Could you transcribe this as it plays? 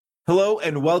Hello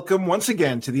and welcome once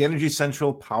again to the Energy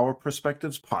Central Power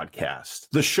Perspectives podcast,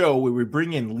 the show where we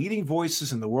bring in leading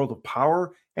voices in the world of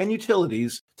power and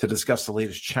utilities to discuss the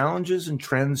latest challenges and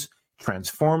trends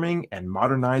transforming and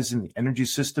modernizing the energy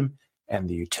system and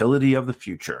the utility of the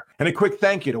future. And a quick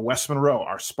thank you to West Monroe,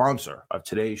 our sponsor of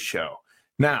today's show.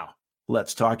 Now,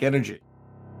 let's talk energy.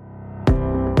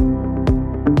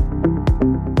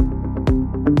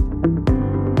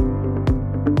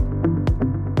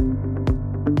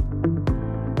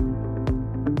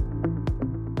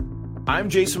 I'm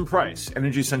Jason Price,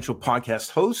 Energy Central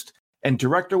podcast host and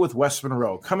director with West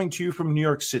Monroe, coming to you from New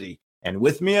York City. And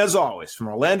with me, as always, from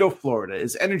Orlando, Florida,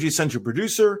 is Energy Central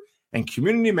producer and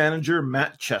community manager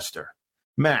Matt Chester.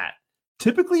 Matt,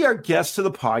 typically our guests to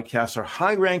the podcast are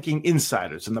high-ranking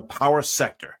insiders in the power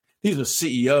sector. These are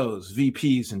CEOs,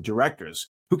 VPs, and directors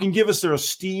who can give us their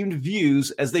esteemed views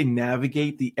as they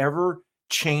navigate the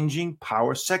ever-changing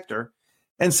power sector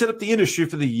and set up the industry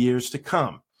for the years to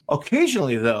come.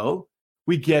 Occasionally, though,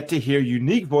 we get to hear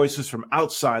unique voices from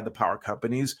outside the power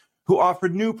companies who offer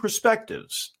new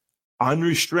perspectives,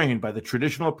 unrestrained by the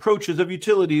traditional approaches of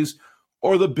utilities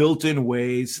or the built-in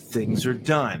ways things are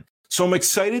done. So I'm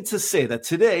excited to say that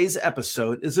today's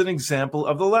episode is an example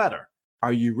of the latter.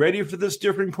 Are you ready for this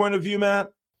differing point of view,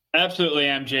 Matt? Absolutely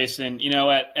am, Jason. You know,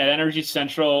 at Energy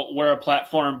Central, we're a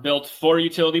platform built for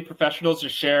utility professionals to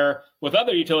share with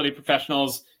other utility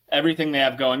professionals everything they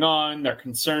have going on, their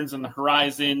concerns on the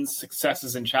horizons,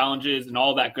 successes and challenges, and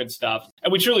all that good stuff.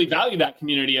 And we truly value that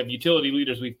community of utility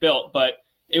leaders we've built, but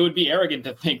it would be arrogant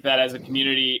to think that as a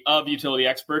community of utility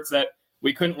experts that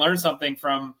we couldn't learn something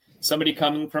from somebody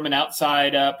coming from an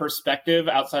outside perspective,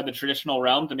 outside the traditional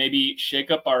realm, to maybe shake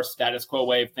up our status quo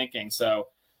way of thinking. So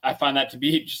I find that to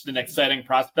be just an exciting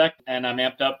prospect, and I'm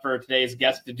amped up for today's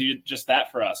guest to do just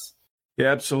that for us.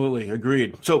 Yeah, absolutely.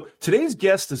 Agreed. So today's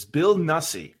guest is Bill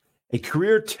Nussey, a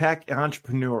career tech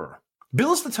entrepreneur.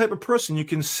 Bill is the type of person you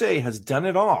can say has done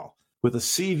it all, with a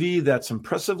CV that's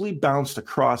impressively bounced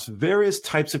across various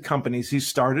types of companies he's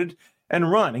started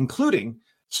and run, including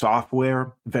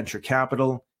software, venture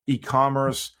capital,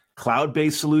 e-commerce,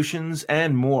 cloud-based solutions,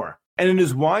 and more. And in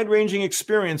his wide-ranging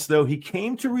experience, though, he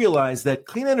came to realize that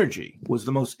clean energy was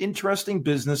the most interesting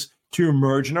business to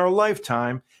emerge in our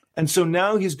lifetime. And so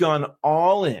now he's gone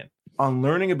all in on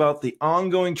learning about the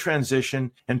ongoing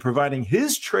transition and providing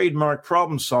his trademark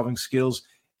problem-solving skills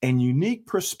and unique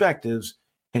perspectives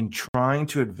in trying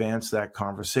to advance that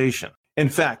conversation. In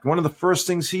fact, one of the first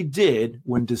things he did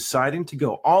when deciding to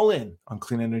go all in on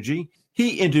clean energy,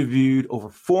 he interviewed over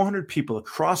 400 people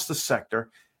across the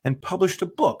sector and published a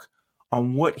book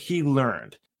on what he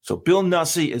learned. So Bill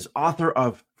Nussey is author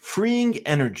of Freeing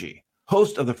Energy,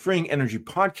 host of the Freeing Energy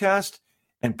podcast,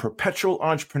 and perpetual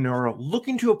entrepreneur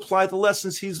looking to apply the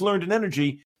lessons he's learned in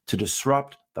energy to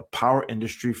disrupt the power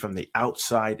industry from the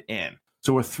outside in.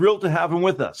 So we're thrilled to have him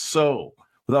with us. So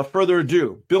without further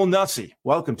ado, Bill Nussey,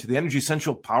 welcome to the Energy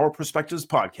Central Power Perspectives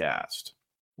podcast.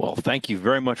 Well, thank you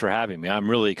very much for having me. I'm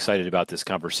really excited about this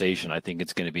conversation. I think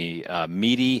it's going to be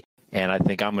meaty, and I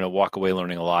think I'm going to walk away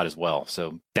learning a lot as well.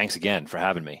 So thanks again for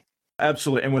having me.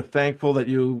 Absolutely. And we're thankful that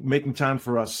you're making time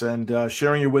for us and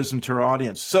sharing your wisdom to our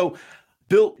audience. So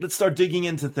Bill, let's start digging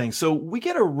into things. So we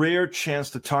get a rare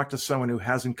chance to talk to someone who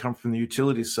hasn't come from the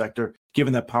utility sector,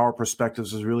 given that Power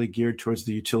Perspectives is really geared towards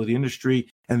the utility industry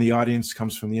and the audience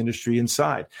comes from the industry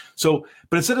inside. So,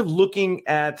 but instead of looking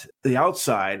at the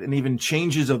outside and even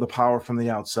changes of the power from the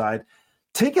outside,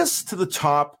 take us to the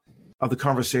top of the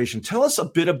conversation. Tell us a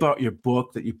bit about your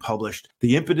book that you published,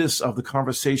 the impetus of the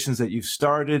conversations that you've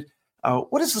started.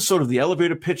 What is the sort of the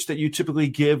elevator pitch that you typically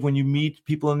give when you meet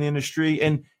people in the industry?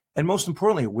 And most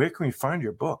importantly, where can we find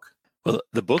your book? Well,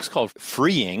 the book's called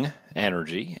Freeing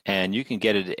Energy, and you can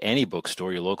get it at any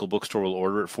bookstore. Your local bookstore will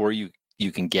order it for you.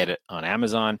 You can get it on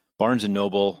Amazon, Barnes &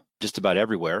 Noble, just about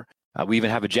everywhere. We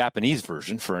even have a Japanese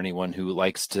version for anyone who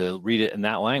likes to read it in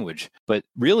that language. But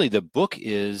really, the book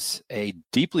is a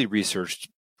deeply researched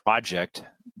project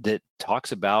that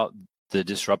talks about the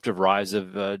disruptive rise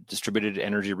of distributed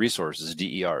energy resources,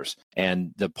 DERs.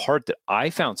 And the part that I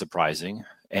found surprising,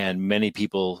 and many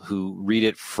people who read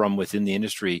it from within the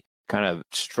industry kind of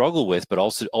struggle with, but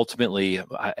also ultimately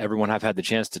everyone I've had the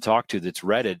chance to talk to that's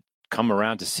read it come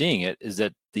around to seeing it, is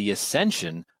that the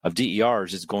ascension of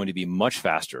DERs is going to be much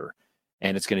faster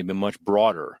and it's going to be much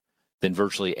broader than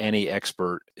virtually any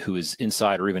expert who is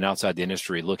inside or even outside the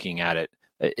industry looking at it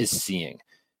is seeing.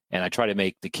 And I try to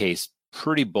make the case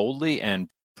pretty boldly and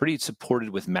pretty supported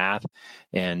with math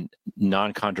and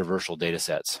non-controversial data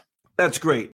sets. That's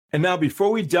great. And now,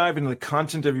 before we dive into the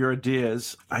content of your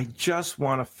ideas, I just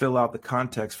want to fill out the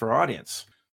context for our audience.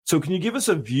 So can you give us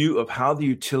a view of how the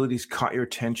utilities caught your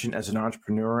attention as an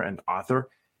entrepreneur and author?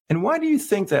 And why do you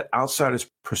think that outsider's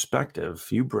perspective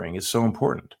you bring is so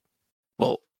important?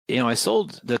 Well, I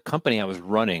sold the company I was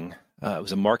running. It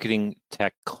was a marketing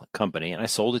tech company, and I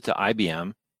sold it to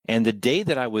IBM. And the day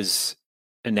that I was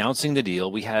announcing the deal,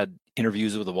 we had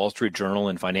interviews with the Wall Street Journal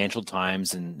and Financial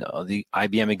Times, and the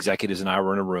IBM executives and I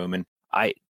were in a room. And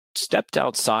I stepped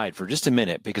outside for just a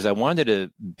minute because I wanted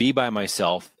to be by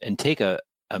myself and take a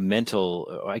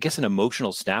mental, I guess, an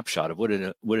emotional snapshot of what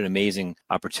an amazing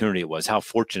opportunity it was, how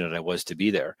fortunate I was to be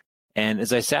there. And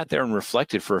as I sat there and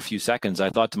reflected for a few seconds, I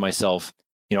thought to myself,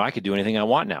 I could do anything I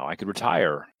want now. I could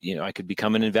retire, I could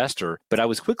become an investor. But I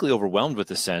was quickly overwhelmed with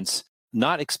the sense,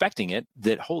 not expecting it,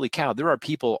 that holy cow, there are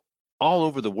people all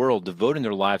over the world devoting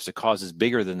their lives to causes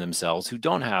bigger than themselves who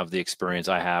don't have the experience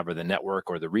I have or the network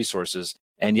or the resources.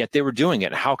 And yet they were doing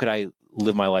it. How could I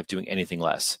live my life doing anything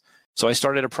less? So I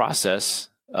started a process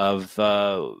of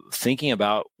thinking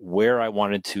about where I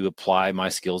wanted to apply my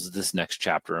skills at this next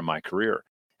chapter in my career.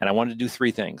 And I wanted to do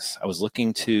three things. I was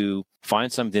looking to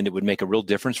find something that would make a real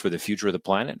difference for the future of the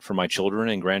planet, for my children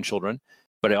and grandchildren.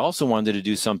 But I also wanted to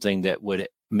do something that would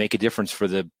make a difference for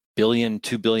the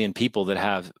 2 billion people that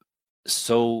have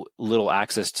so little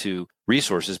access to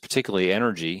resources, particularly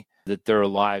energy, that their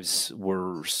lives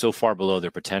were so far below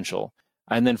their potential.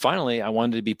 And then finally, I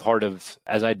wanted to be part of,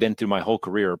 as I'd been through my whole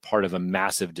career, part of a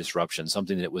massive disruption,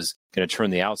 something that was going to turn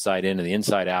the outside in and the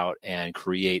inside out and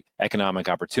create economic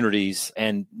opportunities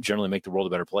and generally make the world a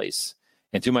better place.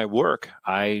 And through my work,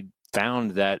 I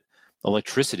found that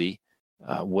electricity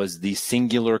was the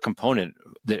singular component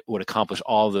that would accomplish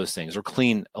all of those things, or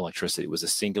clean electricity was a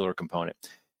singular component.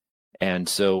 And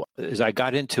so as I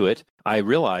got into it, I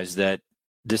realized that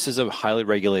this is a highly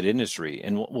regulated industry,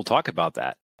 and we'll talk about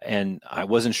that. And I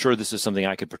wasn't sure this is something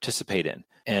I could participate in.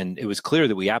 And it was clear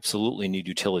that we absolutely need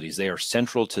utilities. They are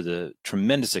central to the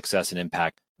tremendous success and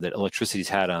impact that electricity's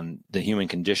had on the human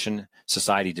condition.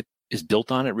 Society is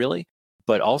built on it, really.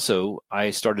 But also, I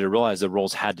started to realize the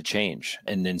roles had to change.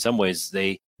 And in some ways,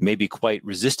 they may be quite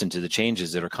resistant to the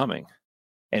changes that are coming.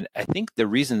 And I think the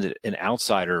reason that an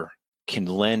outsider can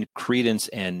lend credence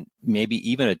and maybe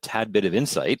even a tad bit of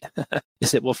insight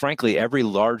is that, well, frankly, every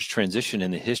large transition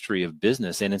in the history of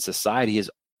business and in society has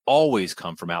always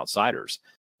come from outsiders.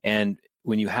 And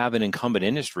when you have an incumbent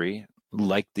industry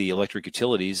like the electric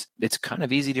utilities, it's kind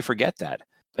of easy to forget that.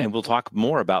 And we'll talk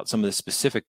more about some of the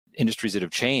specific industries that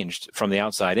have changed from the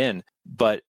outside in.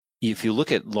 But if you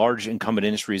look at large incumbent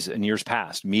industries in years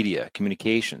past, media,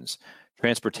 communications,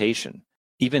 transportation,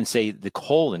 even say the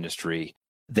coal industry,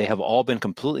 they have all been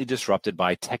completely disrupted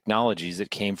by technologies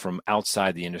that came from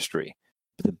outside the industry.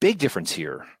 But the big difference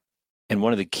here, and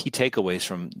one of the key takeaways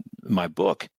from my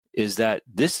book, is that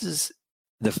this is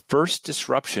the first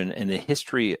disruption in the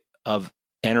history of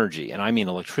energy. And I mean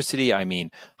electricity, I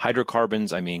mean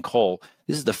hydrocarbons, I mean coal.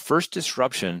 This is the first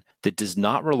disruption that does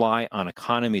not rely on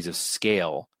economies of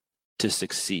scale to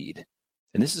succeed.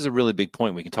 And this is a really big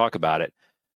point. We can talk about it.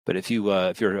 But if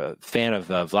you're a fan of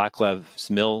Vaclav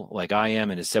Smil, like I am,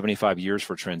 and his 75 years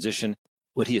for transition,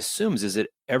 what he assumes is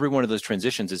that every one of those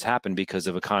transitions has happened because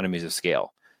of economies of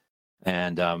scale.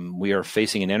 And we are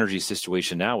facing an energy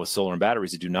situation now with solar and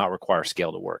batteries that do not require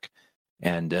scale to work.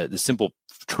 And the simple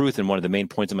truth, and one of the main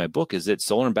points in my book, is that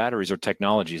solar and batteries are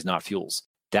technologies, not fuels.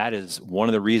 That is one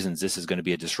of the reasons this is going to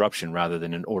be a disruption rather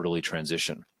than an orderly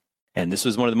transition. And this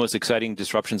was one of the most exciting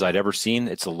disruptions I'd ever seen.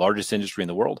 It's the largest industry in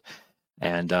the world.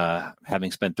 And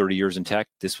having spent 30 years in tech,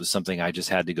 this was something I just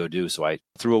had to go do. So I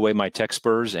threw away my tech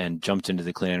spurs and jumped into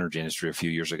the clean energy industry a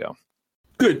few years ago.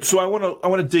 Good. So I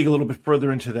want to dig a little bit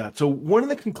further into that. So one of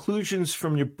the conclusions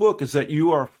from your book is that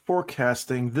you are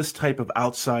forecasting this type of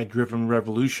outside-driven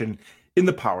revolution in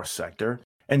the power sector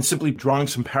and simply drawing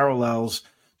some parallels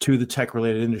to the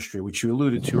tech-related industry, which you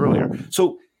alluded to earlier.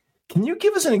 So can you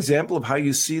give us an example of how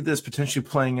you see this potentially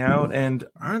playing out? And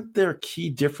aren't there key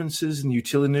differences in the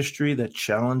utility industry that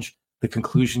challenge the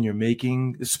conclusion you're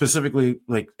making, specifically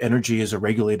like energy is a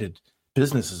regulated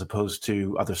business as opposed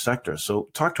to other sectors? So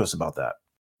talk to us about that.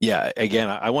 Yeah, again,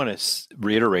 I want to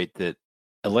reiterate that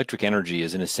electric energy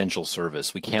is an essential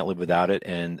service. We can't live without it.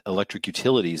 And electric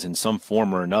utilities in some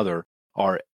form or another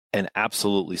are an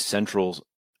absolutely central,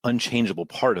 unchangeable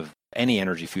part of any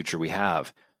energy future we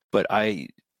have. But I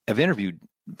have interviewed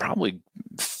probably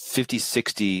 50,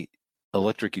 60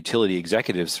 electric utility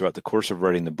executives throughout the course of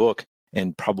writing the book,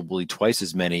 and probably twice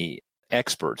as many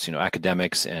experts,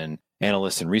 academics and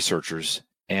analysts and researchers.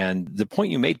 And the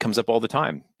point you made comes up all the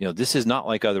time. This is not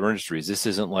like other industries. This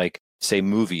isn't like, say,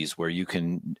 movies where you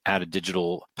can add a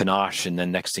digital panache and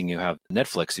then next thing you have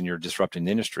Netflix and you're disrupting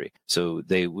the industry. So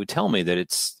they would tell me that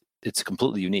it's It's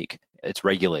completely unique. It's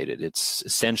regulated. It's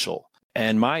essential.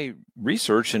 And my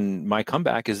research and my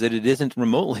comeback is that it isn't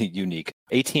remotely unique.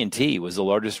 AT&T was the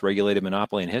largest regulated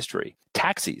monopoly in history.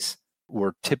 Taxis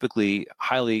were typically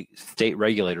highly state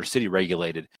regulated or city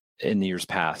regulated in the years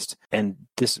past. And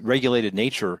this regulated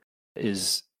nature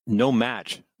is no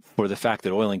match for the fact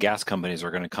that oil and gas companies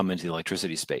are going to come into the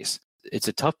electricity space. It's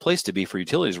a tough place to be for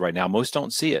utilities right now. Most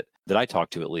don't see it, that I talk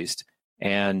to at least.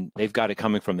 And they've got it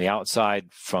coming from the outside,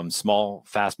 from small,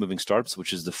 fast-moving startups,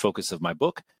 which is the focus of my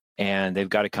book. And they've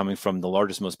got it coming from the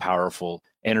largest, most powerful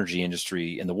energy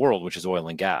industry in the world, which is oil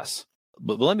and gas.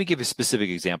 But let me give you a specific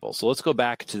example. So let's go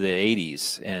back to the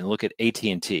 80s and look at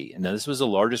AT&T. And now this was the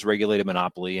largest regulated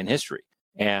monopoly in history.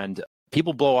 And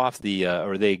people blow off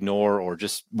or they ignore or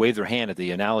just wave their hand at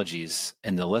the analogies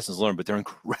and the lessons learned, but they're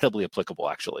incredibly applicable,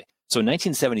 actually. So in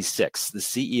 1976, the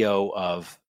CEO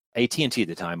of AT&T at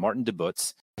the time, Martin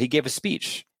DeButz, he gave a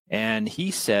speech. And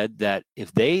he said that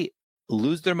if they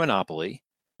lose their monopoly,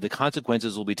 the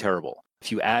consequences will be terrible.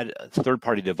 If you add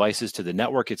third-party devices to the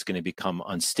network, it's going to become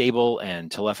unstable and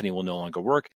telephony will no longer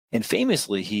work. And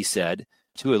famously, he said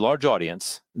to a large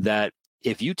audience that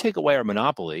if you take away our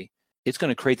monopoly, it's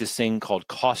going to create this thing called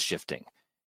cost shifting.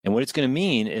 And what it's going to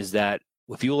mean is that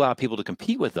if you allow people to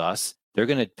compete with us, they're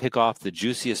going to pick off the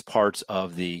juiciest parts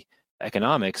of the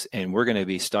economics, and we're going to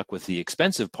be stuck with the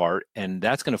expensive part. And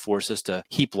that's going to force us to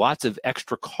heap lots of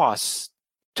extra costs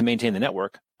to maintain the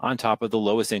network on top of the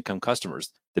lowest income customers,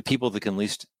 the people that can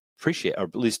least appreciate or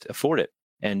at least afford it.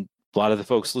 And a lot of the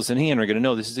folks listening in are going to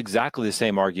know this is exactly the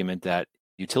same argument that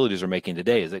utilities are making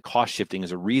today, is that cost shifting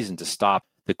is a reason to stop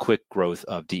the quick growth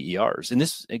of DERs. And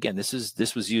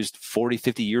this was used 40,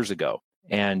 50 years ago.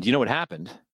 And you know what happened?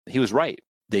 He was right.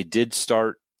 They did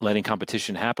start letting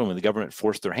competition happen when the government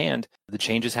forced their hand. The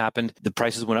changes happened. The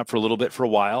prices went up for a little bit for a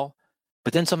while.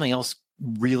 But then something else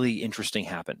really interesting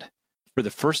happened. For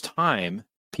the first time,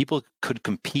 people could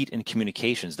compete in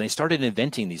communications. They started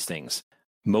inventing these things,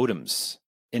 modems,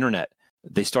 internet.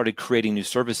 They started creating new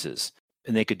services,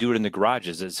 and they could do it in the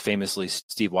garages, as famously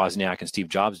Steve Wozniak and Steve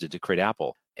Jobs did to create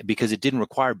Apple, because it didn't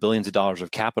require billions of dollars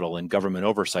of capital and government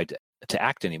oversight to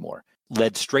act anymore.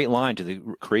 Led straight line to the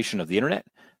creation of the internet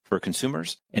for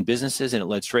consumers and businesses, and it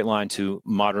led straight line to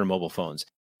modern mobile phones.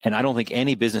 And I don't think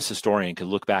any business historian could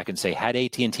look back and say, had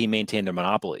AT&T maintained their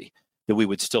monopoly, that we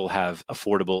would still have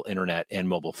affordable internet and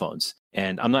mobile phones.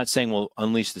 And I'm not saying we'll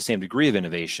unleash the same degree of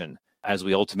innovation as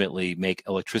we ultimately make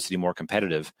electricity more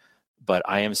competitive, but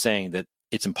I am saying that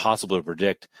it's impossible to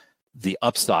predict the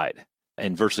upside.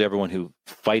 And virtually everyone who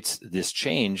fights this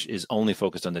change is only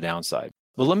focused on the downside.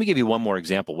 Well, let me give you one more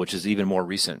example, which is even more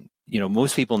recent. You know,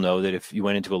 most people know that if you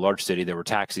went into a large city, there were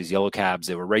taxis, yellow cabs,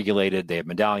 they were regulated, they had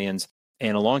medallions,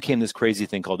 and along came this crazy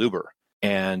thing called Uber.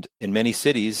 And in many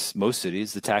cities, most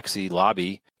cities, the taxi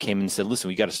lobby came and said, listen,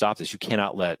 we got to stop this. You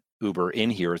cannot let Uber in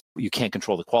here. You can't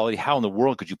control the quality. How in the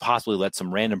world could you possibly let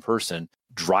some random person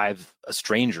drive a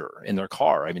stranger in their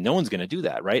car? I mean, no one's going to do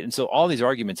that, right? And so all these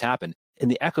arguments happen.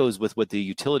 And the echoes with what the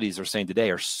utilities are saying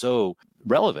today are so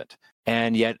relevant.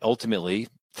 And yet ultimately,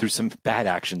 through some bad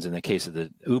actions in the case of the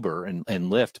Uber and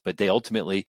Lyft, but they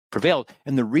ultimately prevailed.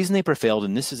 And the reason they prevailed,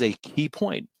 and this is a key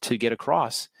point to get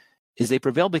across, is they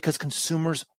prevailed because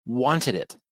consumers wanted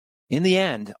it. In the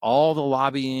end, all the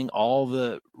lobbying, all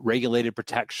the regulated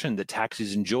protection that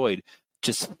taxis enjoyed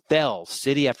just fell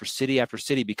city after city after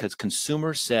city because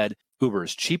consumers said Uber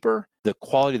is cheaper, the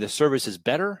quality of the service is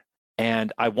better,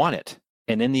 and I want it.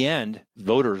 And in the end,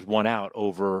 voters won out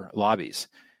over lobbies.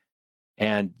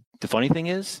 And the funny thing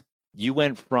is, you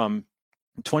went from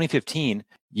 2015,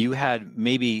 you had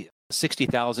maybe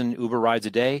 60,000 Uber rides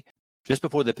a day. Just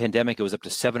before the pandemic, it was up to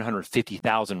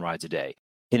 750,000 rides a day.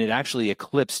 And it actually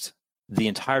eclipsed the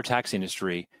entire taxi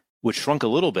industry, which shrunk a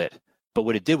little bit. But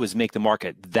what it did was make the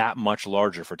market that much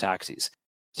larger for taxis.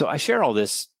 So I share all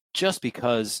this just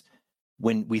because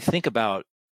when we think about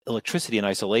electricity in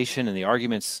isolation and the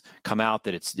arguments come out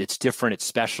that it's different, it's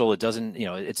special, it doesn't,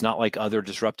 it's not like other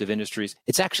disruptive industries.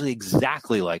 It's actually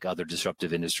exactly like other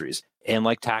disruptive industries. And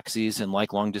like taxis and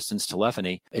like long distance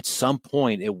telephony, at some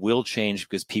point it will change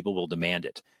because people will demand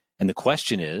it. And the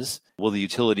question is, will the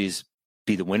utilities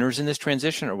be the winners in this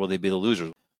transition, or will they be the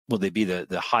losers? Will they be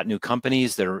the hot new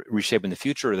companies that are reshaping the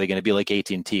future? Or are they going to be like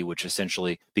AT&T, which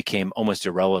essentially became almost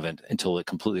irrelevant until it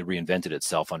completely reinvented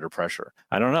itself under pressure?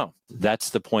 I don't know. That's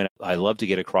the point I love to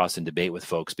get across and debate with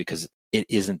folks, because it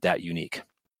isn't that unique.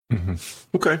 Mm-hmm.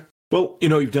 Okay. Well,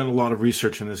 you've done a lot of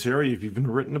research in this area. You've even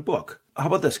written a book. How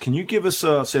about this? Can you give us,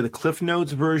 say, the Cliff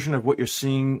Notes version of what you're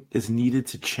seeing is needed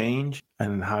to change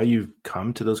and how you've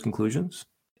come to those conclusions?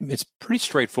 It's pretty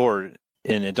straightforward.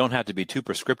 and it don't have to be too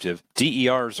prescriptive,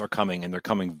 DERs are coming, and they're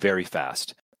coming very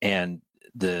fast. And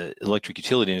the electric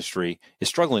utility industry is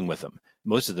struggling with them.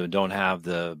 Most of them don't have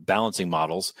the balancing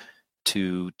models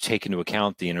to take into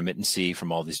account the intermittency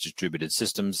from all these distributed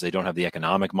systems. They don't have the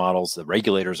economic models. The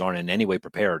regulators aren't in any way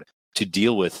prepared to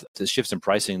deal with the shifts in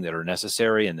pricing that are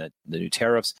necessary and the new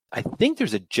tariffs. I think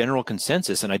there's a general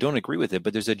consensus, and I don't agree with it,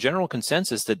 but there's a general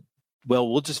consensus that, well,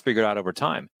 we'll just figure it out over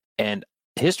time. And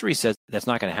history says that's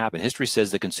not going to happen. History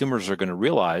says that consumers are going to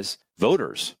realize,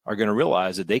 voters are going to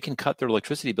realize that they can cut their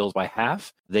electricity bills by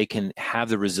half. They can have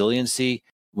the resiliency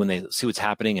when they see what's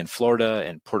happening in Florida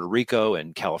and Puerto Rico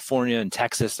and California and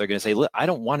Texas. They're going to say, look, I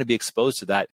don't want to be exposed to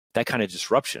that kind of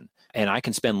disruption, and I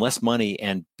can spend less money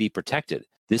and be protected.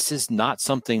 This is not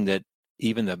something that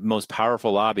even the most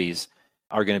powerful lobbies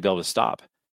are going to be able to stop.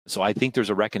 So I think there's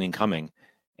a reckoning coming.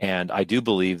 And I do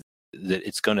believe that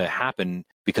it's going to happen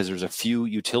because there's a few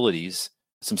utilities,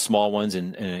 some small ones,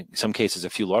 and in some cases, a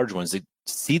few large ones that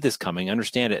see this coming,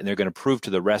 understand it, and they're going to prove to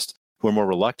the rest who are more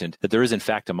reluctant that there is, in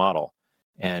fact, a model.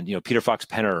 And, Peter Fox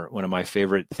Penner, one of my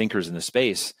favorite thinkers in the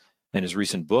space, in his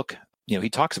recent book, he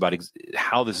talks about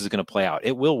how this is going to play out.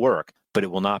 It will work, but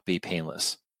it will not be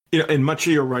painless. In much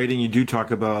of your writing, you do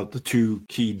talk about the two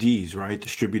key Ds, right?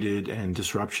 Distributed and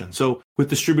disruption. So with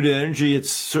distributed energy, it's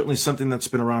certainly something that's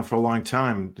been around for a long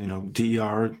time.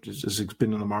 DER has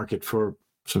been in the market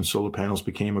since solar panels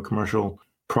became a commercial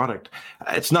product.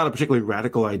 It's not a particularly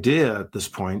radical idea at this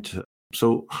point.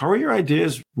 So how are your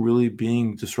ideas really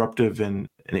being disruptive and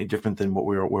any different than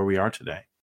where we are today?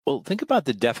 Well, think about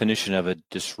the definition of a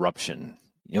disruption.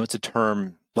 It's a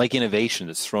term like innovation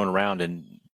that's thrown around, and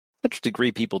to such a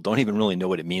degree, people don't even really know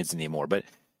what it means anymore. But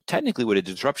technically, what a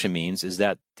disruption means is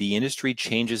that the industry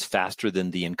changes faster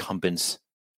than the incumbents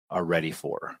are ready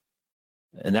for.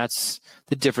 And that's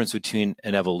the difference between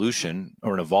an evolution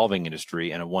or an evolving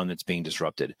industry and one that's being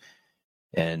disrupted.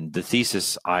 And the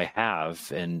thesis I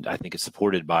have, and I think it's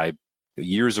supported by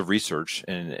years of research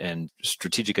and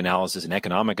strategic analysis and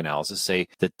economic analysis, say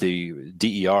that the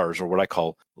DERs, or what I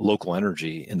call local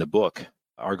energy in the book,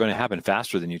 are going to happen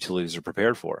faster than utilities are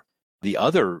prepared for. The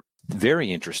other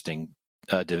very interesting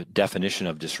definition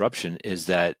of disruption is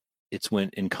that it's when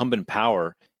incumbent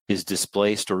power is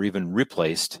displaced or even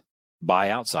replaced by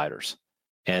outsiders.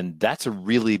 And that's a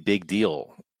really big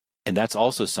deal. And that's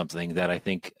also something that I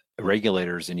think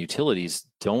regulators and utilities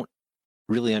don't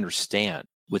really understand.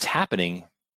 What's happening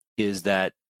is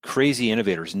that crazy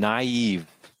innovators, naive,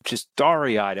 just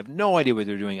starry-eyed, have no idea what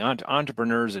they're doing.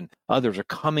 Entrepreneurs and others are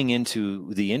coming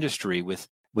into the industry with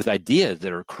ideas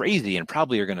that are crazy and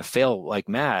probably are going to fail like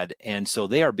mad. And so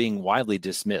they are being widely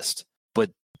dismissed.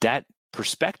 But that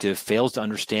perspective fails to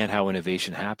understand how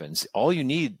innovation happens. All you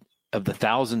need of the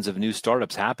thousands of new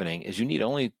startups happening is you need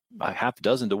only a half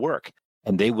dozen to work,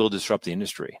 and they will disrupt the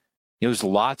industry. There's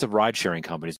lots of ride-sharing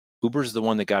companies. Uber's the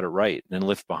one that got it right, and then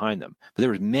Lyft behind them. But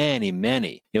there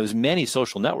was many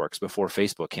social networks before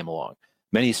Facebook came along,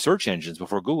 many search engines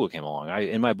before Google came along.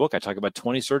 In my book, I talk about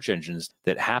 20 search engines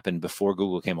that happened before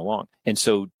Google came along. And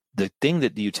so the thing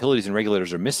that the utilities and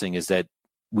regulators are missing is that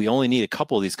we only need a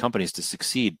couple of these companies to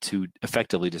succeed to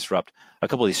effectively disrupt, a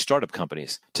couple of these startup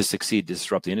companies to succeed to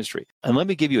disrupt the industry. And let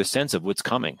me give you a sense of what's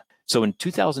coming. So in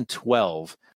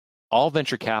 2012, all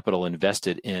venture capital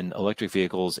invested in electric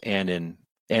vehicles and in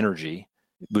energy,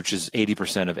 which is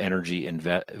 80% of energy and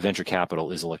venture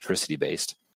capital is electricity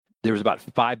based. There was about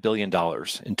 $5 billion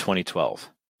in 2012.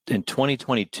 In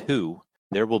 2022,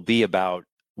 there will be about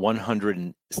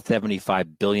 $175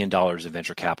 billion of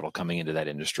venture capital coming into that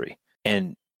industry.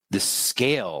 And the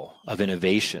scale of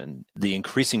innovation, the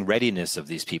increasing readiness of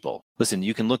these people. Listen,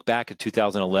 you can look back at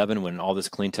 2011 when all this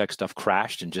clean tech stuff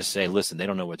crashed and just say, listen, they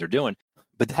don't know what they're doing.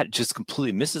 But that just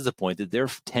completely misses the point that they're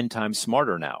 10 times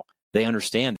smarter now. They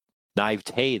understand the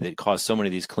naivete that caused so many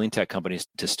of these clean tech companies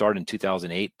to start in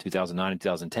 2008, 2009, and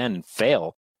 2010 and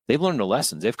fail. They've learned their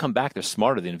lessons. They've come back. They're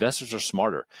smarter. The investors are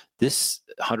smarter. This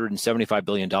 $175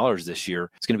 billion this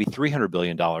year is going to be $300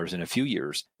 billion in a few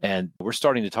years. And we're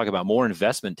starting to talk about more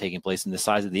investment taking place in the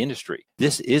size of the industry.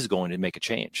 This is going to make a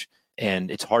change.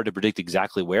 And it's hard to predict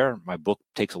exactly where. My book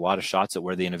takes a lot of shots at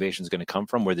where the innovation is going to come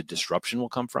from, where the disruption will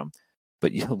come from.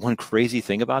 But one crazy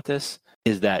thing about this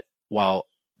is that while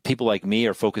people like me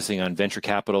are focusing on venture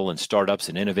capital and startups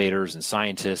and innovators and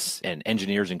scientists and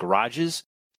engineers in garages,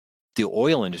 the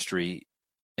oil industry,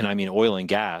 and I mean oil and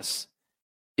gas,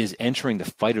 is entering the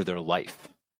fight of their life.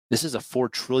 This is a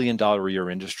 $4 trillion a year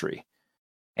industry.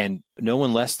 And no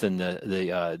one less than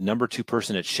the number 2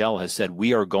 person at Shell has said,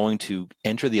 we are going to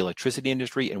enter the electricity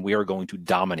industry and we are going to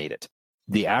dominate it.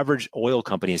 The average oil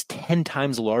company is 10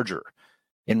 times larger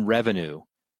in revenue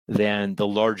than the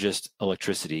largest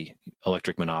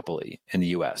electric monopoly in the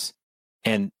US.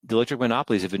 And the electric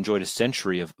monopolies have enjoyed a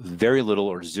century of very little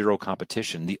or zero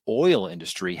competition. The oil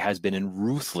industry has been in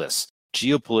ruthless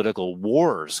geopolitical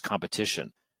wars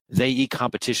competition. They eat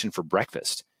competition for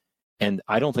breakfast. And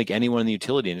I don't think anyone in the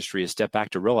utility industry has stepped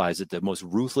back to realize that the most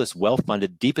ruthless,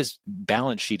 well-funded, deepest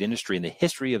balance sheet industry in the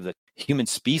history of the human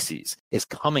species is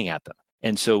coming at them.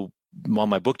 And so while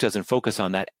my book doesn't focus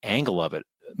on that angle of it,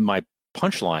 my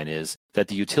punchline is that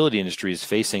the utility industry is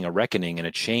facing a reckoning and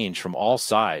a change from all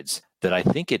sides that I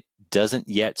think it doesn't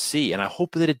yet see. And I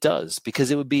hope that it does, because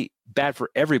it would be bad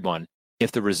for everyone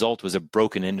if the result was a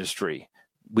broken industry.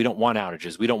 We don't want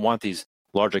outages. We don't want these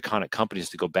large iconic companies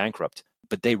to go bankrupt,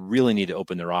 but they really need to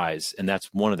open their eyes. And that's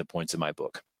one of the points in my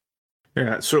book.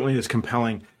 Yeah, it certainly is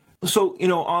compelling. So,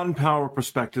 on Power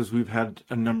Perspectives, we've had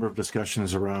a number of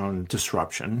discussions around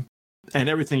disruption. And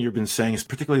everything you've been saying is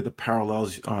particularly the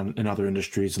parallels in other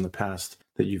industries in the past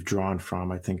that you've drawn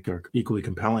from, I think are equally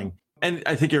compelling. And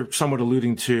I think you're somewhat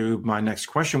alluding to my next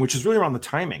question, which is really around the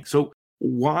timing. So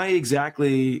why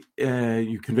exactly,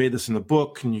 you convey this in the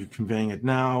book and you're conveying it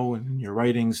now in your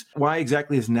writings, why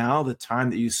exactly is now the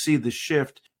time that you see the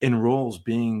shift in roles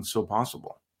being so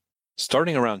possible?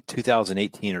 Starting around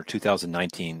 2018 or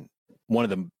 2019, one of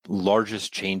the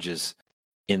largest changes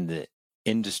in the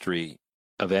industry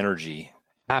of energy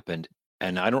happened.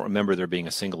 And I don't remember there being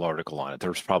a single article on it.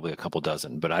 There was probably a couple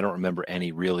dozen, but I don't remember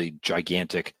any really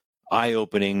gigantic,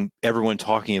 eye-opening, everyone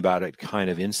talking about it kind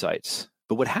of insights.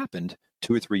 But what happened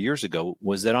 2 or 3 years ago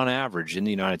was that on average in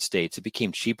the United States, it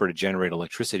became cheaper to generate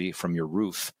electricity from your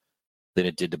roof than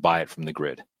it did to buy it from the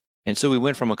grid. And so we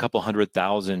went from a couple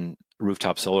 100,000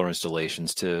 rooftop solar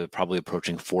installations to probably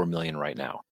approaching 4 million right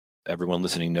now. Everyone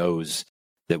listening knows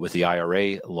that with the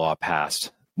IRA law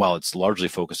passed, while it's largely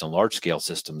focused on large-scale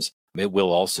systems, it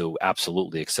will also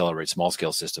absolutely accelerate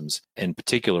small-scale systems. In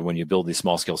particular, when you build these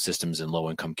small-scale systems in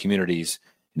low-income communities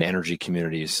and energy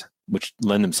communities, which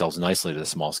lend themselves nicely to the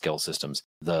small-scale systems,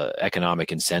 the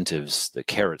economic incentives, the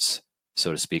carrots,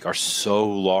 so to speak, are so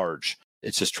large.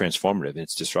 It's just transformative.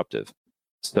 It's disruptive.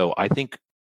 So I think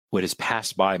what has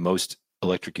passed by most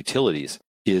electric utilities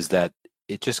is that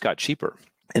it just got cheaper.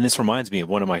 And this reminds me of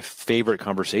one of my favorite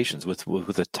conversations with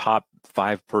a top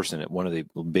 5 person at one of the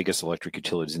biggest electric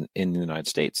utilities in the United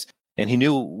States. And he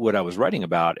knew what I was writing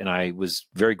about, and I was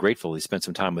very grateful. He spent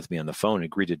some time with me on the phone and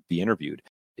agreed to be interviewed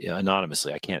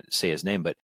anonymously. I can't say his name,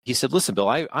 but he said, "Listen, Bill,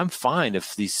 I'm fine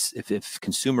if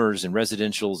consumers and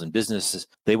residentials and businesses,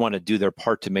 they want to do their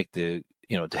part to make to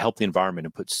help the environment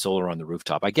and put solar on the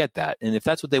rooftop. I get that. And if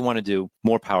that's what they want to do,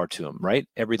 more power to them, right?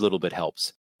 Every little bit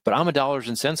helps. But I'm a dollars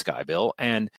and cents guy, Bill,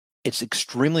 and it's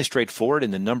extremely straightforward,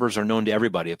 and the numbers are known to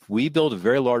everybody. If we build a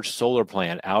very large solar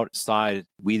plant outside,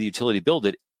 we, the utility, build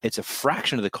it, it's a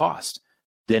fraction of the cost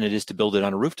than it is to build it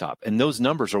on a rooftop. And those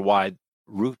numbers are why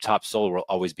rooftop solar will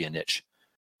always be a niche."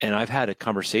 And I've had a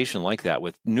conversation like that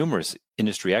with numerous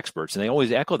industry experts, and they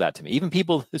always echo that to me. Even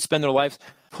people who spend their lives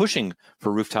pushing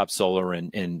for rooftop solar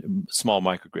and small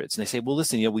microgrids. And they say, well,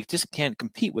 listen, we just can't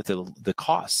compete with the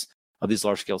costs of these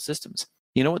large-scale systems.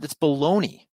 You know what? That's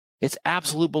baloney. It's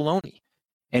absolute baloney.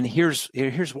 And here's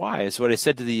why. It's what I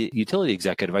said to the utility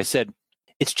executive. I said,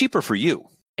 it's cheaper for you.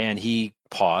 And he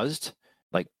paused,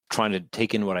 like trying to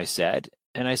take in what I said.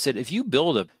 And I said, if you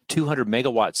build a 200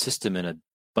 megawatt system in a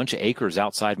bunch of acres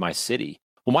outside my city,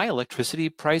 will my electricity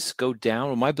price go down?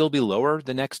 Will my bill be lower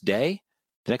the next day,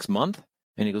 the next month?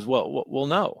 And he goes, well,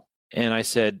 no. And I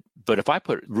said, but if I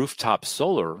put rooftop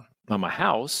solar on my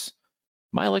house,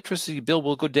 my electricity bill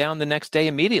will go down the next day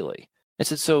immediately. I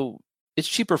said, so it's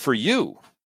cheaper for you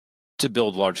to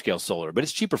build large-scale solar, but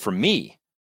it's cheaper for me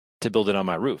to build it on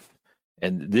my roof.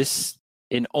 And this,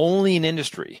 in only an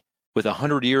industry with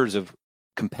 100 years of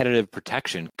competitive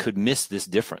protection, could miss this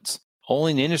difference.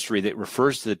 Only an industry that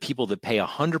refers to the people that pay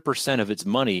 100% of its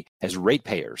money as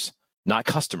ratepayers, not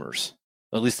customers.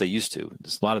 At least they used to.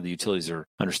 A lot of the utilities are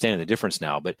understanding the difference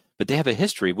now, but they have a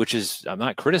history, which is, I'm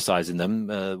not criticizing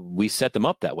them. We set them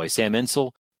up that way. Sam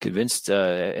Insel convinced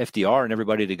FDR and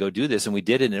everybody to go do this, and we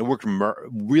did it, and it worked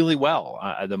really well.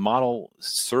 The model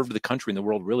served the country and the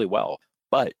world really well.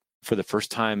 But for the first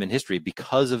time in history,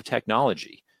 because of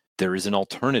technology, there is an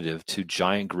alternative to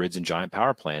giant grids and giant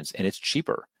power plants, and it's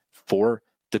cheaper for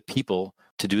the people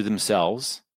to do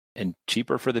themselves and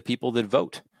cheaper for the people that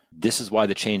vote. This is why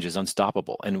the change is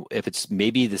unstoppable. And if it's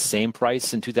maybe the same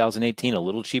price in 2018, a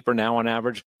little cheaper now on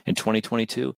average in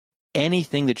 2022,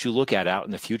 anything that you look at out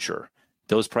in the future,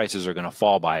 those prices are going to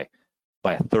fall by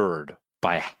a third,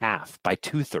 by a half, by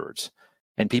 2/3.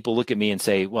 And people look at me and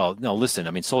say, well, no, listen,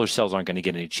 I mean, solar cells aren't going to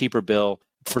get any cheaper, Bill.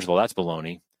 First of all, that's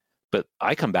baloney. But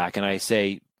I come back and I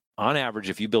say, on average,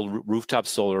 if you build rooftop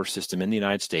solar system in the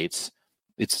United States,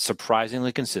 it's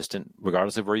surprisingly consistent,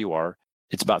 regardless of where you are.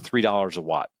 It's about $3 a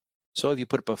watt. So if you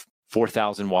put up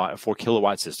a 4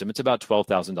 kilowatt system, it's about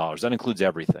 $12,000. That includes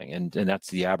everything. And that's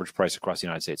the average price across the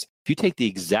United States. If you take the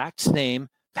exact same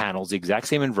panels, the exact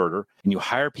same inverter, and you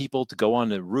hire people to go on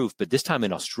the roof, but this time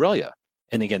in Australia,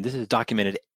 and again, this is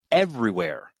documented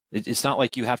everywhere. It's not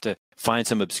like you have to find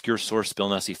some obscure source Bill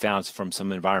Nussey found from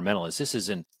some environmentalist. This is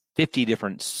in 50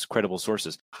 different credible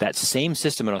sources. That same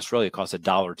system in Australia costs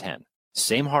 $1.10.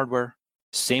 Same hardware,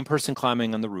 same person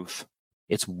climbing on the roof.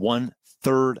 It's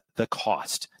 1/3 the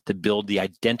cost to build the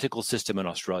identical system in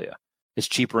Australia. It's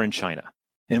cheaper in China.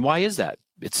 And why is that?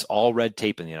 It's all red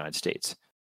tape in the United States.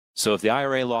 So if the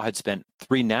IRA law had spent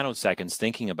 3 nanoseconds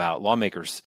thinking about,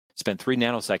 lawmakers spent 3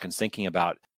 nanoseconds thinking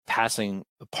about passing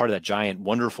part of that giant,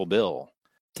 wonderful bill,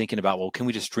 thinking about, well, can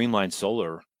we just streamline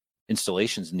solar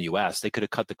installations in the US? They could have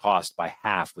cut the cost by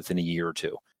half within a year or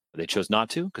two. They chose not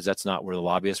to because that's not where the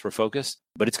lobbyists were focused,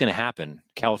 but it's going to happen.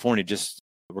 California just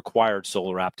required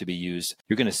solar app to be used.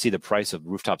 You're going to see the price of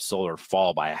rooftop solar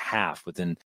fall by a half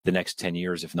within the next 10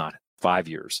 years, if not 5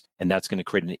 years. And that's going to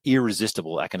create an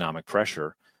irresistible economic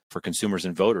pressure for consumers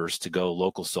and voters to go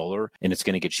local solar. And it's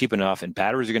going to get cheap enough, and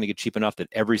batteries are going to get cheap enough that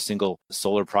every single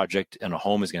solar project in a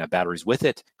home is going to have batteries with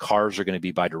it. Cars are going to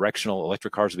be bidirectional.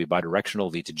 Electric cars will be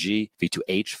bidirectional, V2G,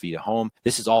 V2H, V2Home.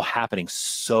 This is all happening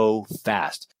so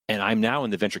fast. And I'm now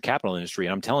in the venture capital industry,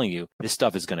 and I'm telling you, this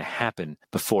stuff is going to happen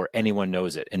before anyone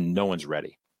knows it, and no one's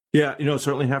ready. Yeah,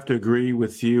 certainly have to agree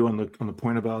with you on the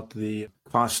point about the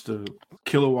cost of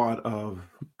kilowatt of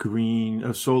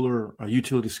solar,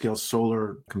 utility scale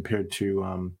solar compared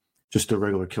to just a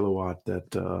regular kilowatt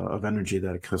that of energy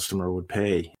that a customer would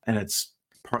pay, and it's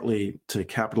partly to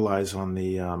capitalize on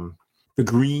the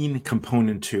green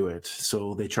component to it.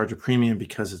 So they charge a premium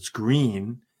because it's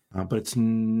green, but it's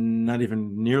not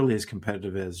even nearly as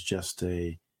competitive as just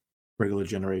a regular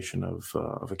generation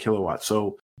of a kilowatt.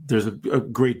 So there's a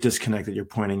great disconnect that you're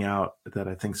pointing out that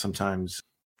I think sometimes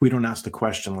we don't ask the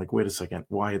question, like, wait a second,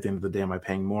 why at the end of the day am I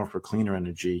paying more for cleaner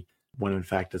energy when in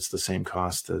fact it's the same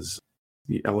cost as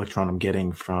the electron I'm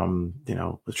getting from,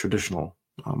 the traditional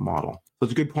model. So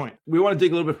it's a good point. We want to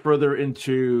dig a little bit further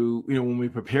into, when we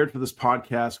prepared for this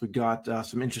podcast, we got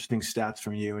some interesting stats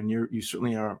from you, and you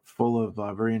certainly are full of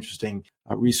very interesting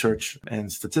research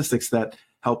and statistics that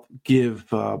help give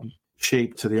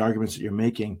shape to the arguments that you're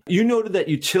making. You noted that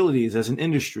utilities as an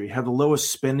industry have the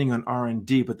lowest spending on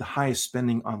R&D, but the highest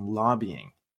spending on lobbying.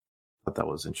 I thought that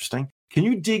was interesting. Can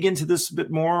you dig into this a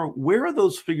bit more? Where are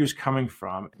those figures coming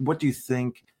from? What do you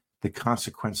think the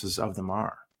consequences of them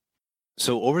are?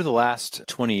 So over the last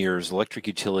 20 years, electric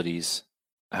utilities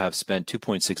have spent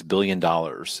 $2.6 billion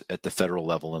at the federal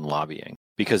level in lobbying,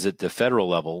 because at the federal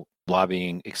level,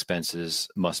 lobbying expenses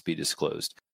must be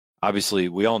disclosed. Obviously,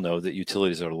 we all know that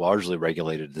utilities are largely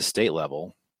regulated at the state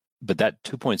level, but that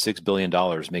 $2.6 billion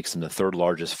makes them the third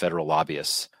largest federal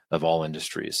lobbyists of all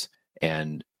industries.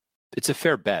 And it's a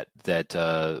fair bet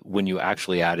that when you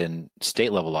actually add in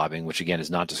state level lobbying, which again is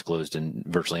not disclosed in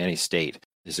virtually any state,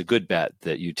 it's a good bet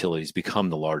that utilities become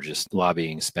the largest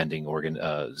lobbying spending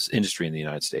industry in the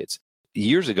United States.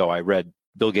 Years ago, I read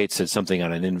Bill Gates said something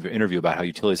on an interview about how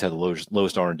utilities had the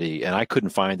lowest R&D, and I couldn't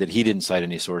find that. He didn't cite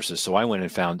any sources. So I went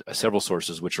and found several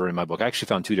sources, which are in my book. I actually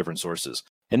found 2 different sources.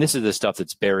 And this is the stuff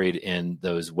that's buried in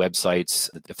those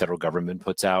websites that the federal government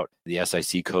puts out, the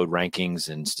SIC code rankings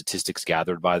and statistics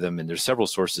gathered by them. And there's several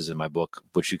sources in my book,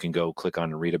 which you can go click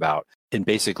on and read about. And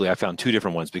basically, I found 2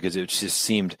 different ones because it just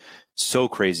seemed so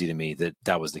crazy to me that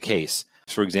that was the case.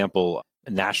 For example,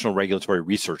 National Regulatory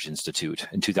Research Institute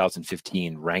in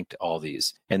 2015 ranked all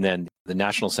these. And then the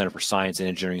National Center for Science and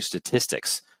Engineering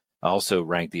Statistics also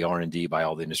ranked the R&D by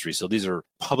all the industries. So these are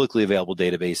publicly available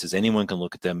databases. Anyone can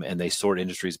look at them, and they sort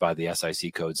industries by the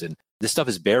SIC codes. And this stuff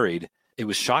is buried. It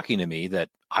was shocking to me that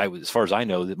as far as I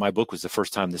know, that my book was the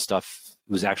first time this stuff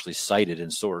was actually cited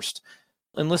and sourced.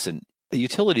 And listen, the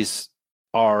utilities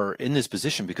are in this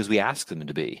position because we asked them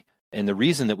to be. And the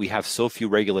reason that we have so few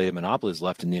regulated monopolies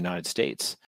left in the United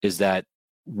States is that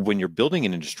when you're building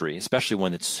an industry, especially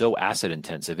one that's so asset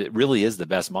intensive, it really is the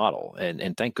best model.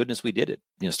 And thank goodness we did it.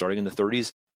 Starting in the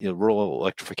 30s, Rural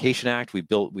Electrification Act,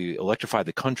 we electrified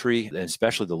the country, and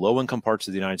especially the low income parts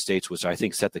of the United States, which I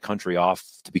think set the country off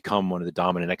to become one of the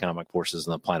dominant economic forces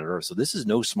on the planet Earth. So this is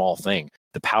no small thing.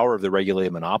 The power of the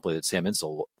regulated monopoly that Sam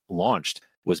Insel launched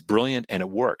was brilliant, and it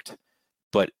worked.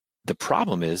 But the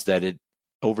problem is that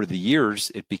over the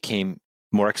years, it became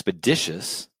more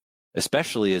expeditious,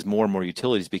 especially as more and more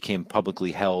utilities became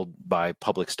publicly held by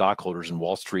public stockholders, and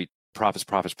Wall Street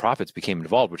profits became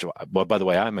involved, which, well, by the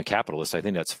way, I'm a capitalist. I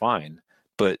think that's fine.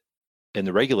 But And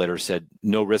the regulator said,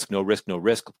 no risk, no risk, no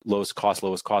risk, lowest cost,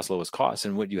 lowest cost, lowest cost.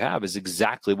 And what you have is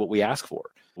exactly what we ask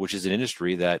for, which is an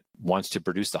industry that wants to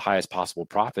produce the highest possible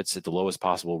profits at the lowest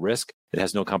possible risk. It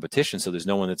has no competition, so there's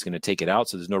no one that's going to take it out.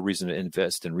 So there's no reason to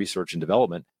invest in research and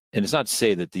development. And it's not to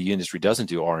say that the industry doesn't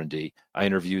do R&D. I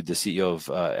interviewed the CEO of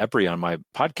EPRI on my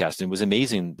podcast, and it was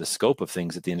amazing the scope of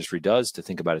things that the industry does to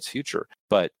think about its future.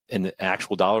 But in the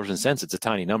actual dollars and cents, it's a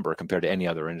tiny number compared to any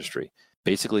other industry.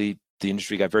 Basically, the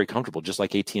industry got very comfortable, just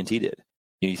like AT&T did.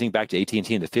 You think back to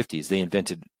AT&T in the 50s, they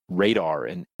invented radar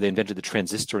and they invented the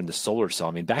transistor and the solar cell.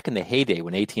 I mean, back in the heyday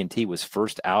when AT&T was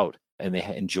first out and they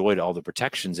enjoyed all the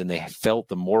protections and they felt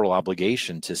the moral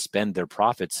obligation to spend their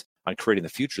profits on creating the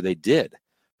future, they did,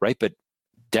 right? But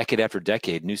decade after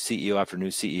decade, new CEO after new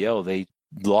CEO, they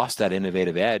lost that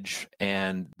innovative edge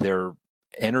and their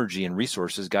energy and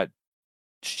resources got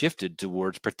shifted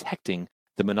towards protecting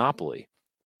the monopoly.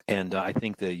 And I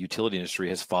think the utility industry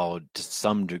has followed to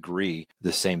some degree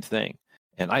the same thing.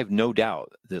 And I have no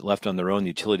doubt that left on their own, the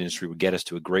utility industry would get us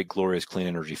to a great, glorious, clean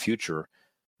energy future.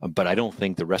 But I don't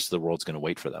think the rest of the world's going to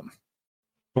wait for them.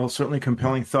 Well, certainly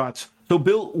compelling thoughts. So,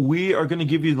 Bill, we are going to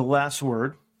give you the last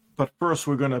word. But first,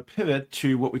 we're going to pivot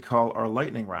to what we call our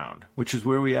lightning round, which is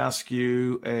where we ask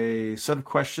you a set of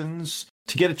questions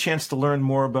to get a chance to learn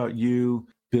more about you,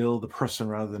 Bill, the person,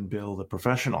 rather than Bill, the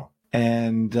professional.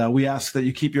 And we ask that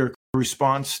you keep your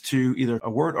response to either a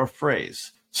word or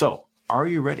phrase. So, are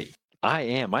you ready? I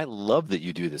am. I love that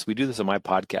you do this. We do this on my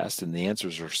podcast, and the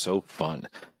answers are so fun.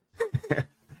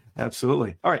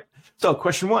 Absolutely. All right. So,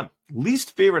 question one,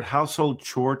 least favorite household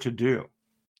chore to do?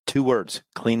 2 words,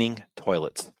 cleaning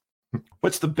toilets.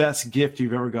 What's the best gift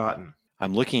you've ever gotten?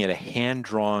 I'm looking at a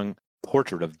hand-drawn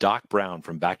portrait of Doc Brown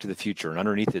from Back to the Future, and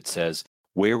underneath it says,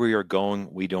 "Where we are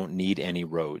going, we don't need any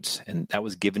roads." And that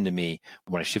was given to me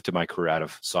when I shifted my career out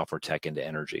of software tech into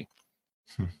energy.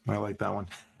 I like that one.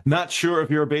 Not sure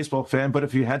if you're a baseball fan, but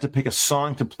if you had to pick a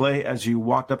song to play as you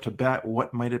walked up to bat,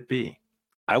 what might it be?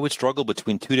 I would struggle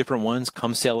between 2 different ones,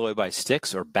 Come Sail Away by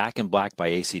Styx or Back in Black by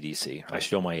AC/DC. I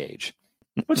show my age.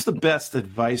 What's the best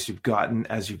advice you've gotten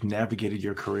as you've navigated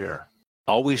your career?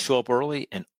 Always show up early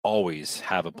and always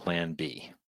have a plan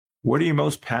B. What are you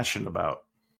most passionate about?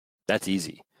 That's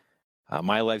easy.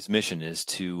 My life's mission is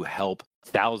to help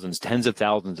thousands, tens of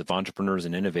thousands of entrepreneurs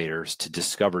and innovators to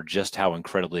discover just how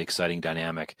incredibly exciting,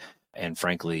 dynamic, and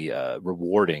frankly,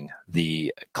 rewarding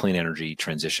the clean energy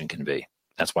transition can be.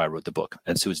 That's why I wrote the book.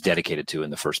 That's who it's dedicated to in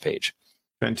the first page.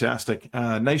 Fantastic.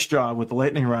 Nice job with the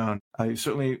lightning round. You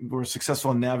certainly were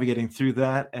successful in navigating through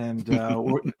that. And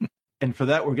and for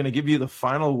that, we're going to give you the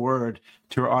final word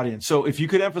to our audience. So if you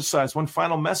could emphasize one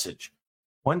final message,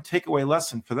 one takeaway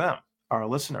lesson for them, our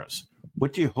listeners,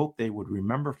 what do you hope they would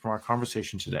remember from our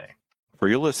conversation today? For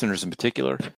your listeners in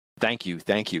particular, thank you.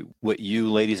 Thank you. What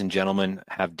you, ladies and gentlemen,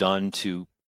 have done to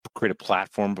create a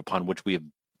platform upon which we have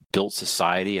built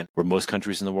society and where most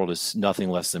countries in the world is nothing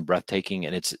less than breathtaking.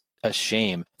 And it's a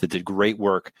shame that the great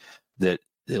work that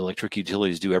the electric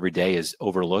utilities do every day is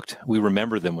overlooked. We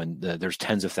remember them when there's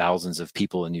tens of thousands of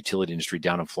people in the utility industry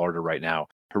down in Florida right now,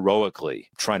 heroically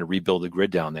trying to rebuild the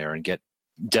grid down there and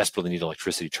desperately need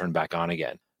electricity turned back on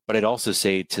again. But I'd also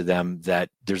say to them that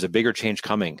there's a bigger change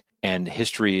coming and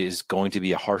history is going to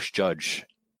be a harsh judge.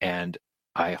 And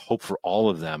I hope for all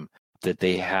of them that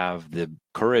they have the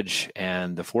courage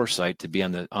and the foresight to be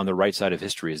on the right side of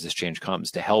history as this change comes,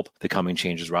 to help the coming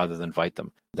changes rather than fight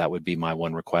them. That would be my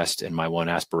one request and my one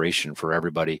aspiration for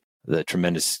everybody, the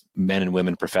tremendous men and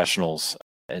women professionals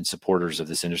and supporters of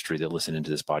this industry that listen into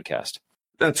this podcast.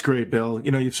 That's great, Bill.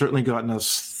 You've certainly gotten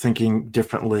us thinking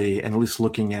differently and at least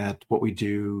looking at what we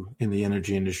do in the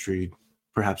energy industry,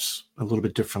 perhaps a little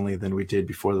bit differently than we did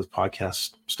before this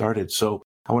podcast started. So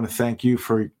I want to thank you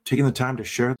for taking the time to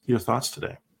share your thoughts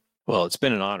today. Well, it's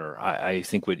been an honor. I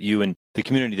think what you and the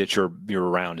community that you're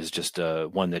around is just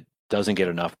one that doesn't get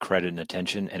enough credit and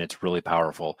attention, and it's really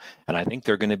powerful. And I think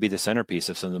they're going to be the centerpiece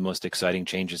of some of the most exciting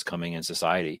changes coming in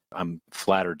society. I'm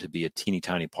flattered to be a teeny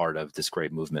tiny part of this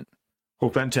great movement.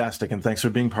 Well, fantastic. And thanks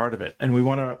for being part of it. And we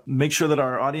want to make sure that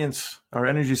our audience, our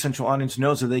Energy Central audience,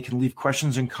 knows that they can leave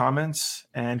questions and comments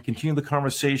and continue the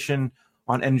conversation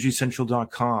on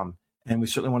energycentral.com. And we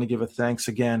certainly want to give a thanks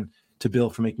again to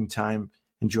Bill for making time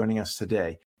and joining us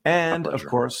today. And of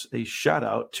course, a shout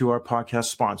out to our podcast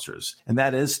sponsors. And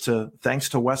that is thanks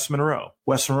to West Monroe.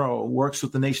 West Monroe works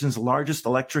with the nation's largest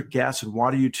electric, gas, and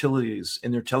water utilities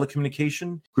in their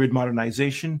telecommunication, grid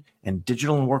modernization, and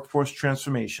digital and workforce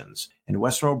transformations. And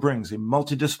West Monroe brings a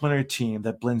multidisciplinary team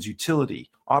that blends utility,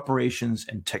 operations,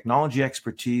 and technology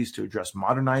expertise to address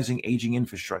modernizing aging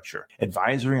infrastructure,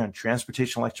 advisory on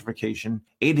transportation electrification,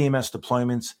 ADMS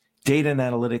deployments, data and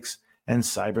analytics, and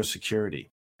cybersecurity.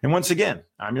 And once again,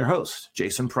 I'm your host,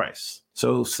 Jason Price.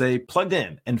 So stay plugged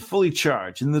in and fully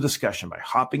charged in the discussion by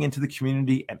hopping into the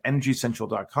community at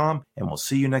EnergyCentral.com, and we'll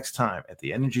see you next time at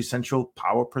the Energy Central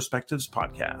Power Perspectives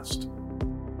Podcast.